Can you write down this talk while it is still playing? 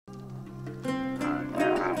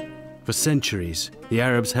For centuries, the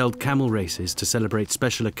Arabs held camel races to celebrate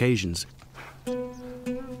special occasions.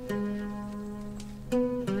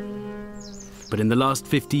 But in the last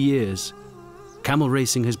 50 years, camel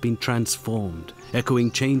racing has been transformed,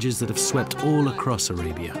 echoing changes that have swept all across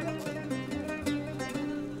Arabia.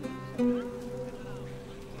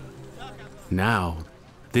 Now,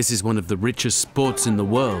 this is one of the richest sports in the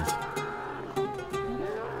world.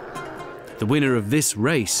 The winner of this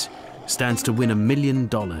race stands to win $1 million.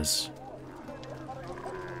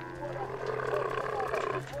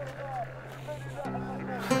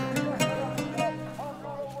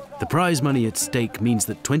 The prize money at stake means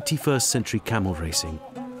that 21st century camel racing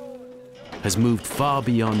has moved far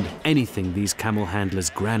beyond anything these camel handlers'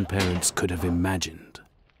 grandparents could have imagined.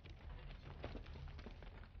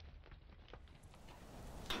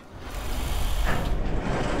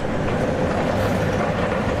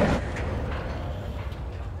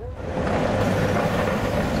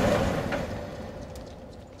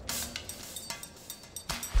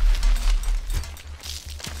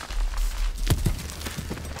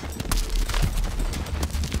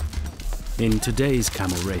 In today's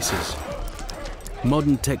camel races,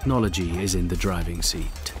 modern technology is in the driving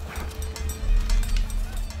seat.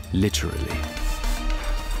 Literally.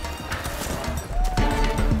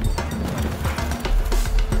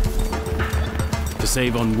 To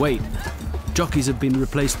save on weight, jockeys have been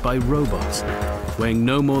replaced by robots, weighing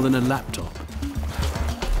no more than a laptop.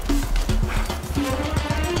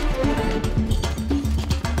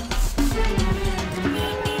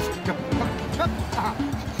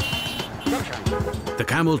 The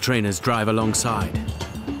camel trainers drive alongside.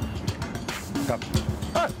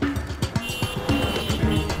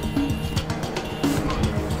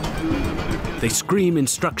 They scream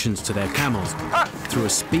instructions to their camels through a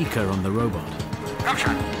speaker on the robot.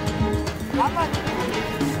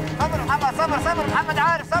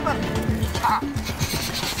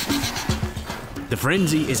 The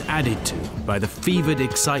frenzy is added to by the fevered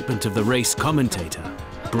excitement of the race commentator,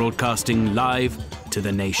 broadcasting live to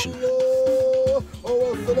the nation.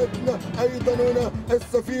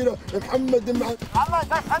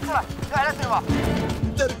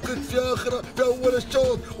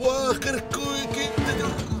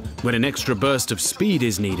 When an extra burst of speed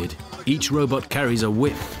is needed, each robot carries a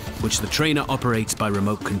whip, which the trainer operates by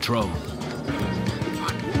remote control.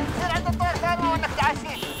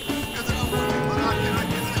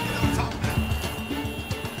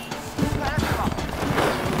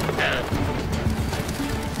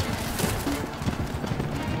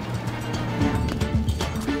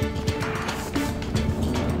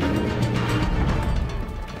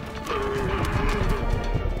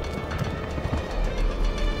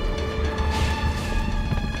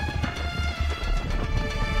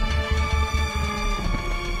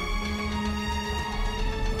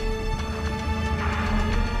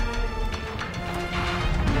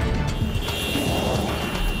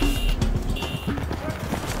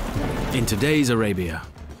 In today's Arabia,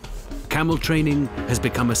 camel training has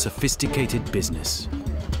become a sophisticated business.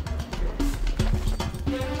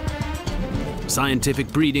 Scientific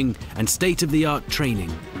breeding and state-of-the-art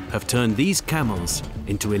training have turned these camels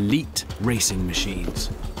into elite racing machines.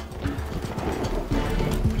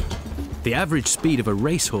 The average speed of a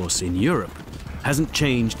racehorse in Europe hasn't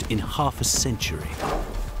changed in half a century,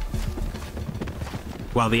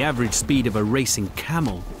 while the average speed of a racing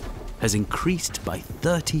camel has increased by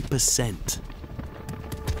 30%.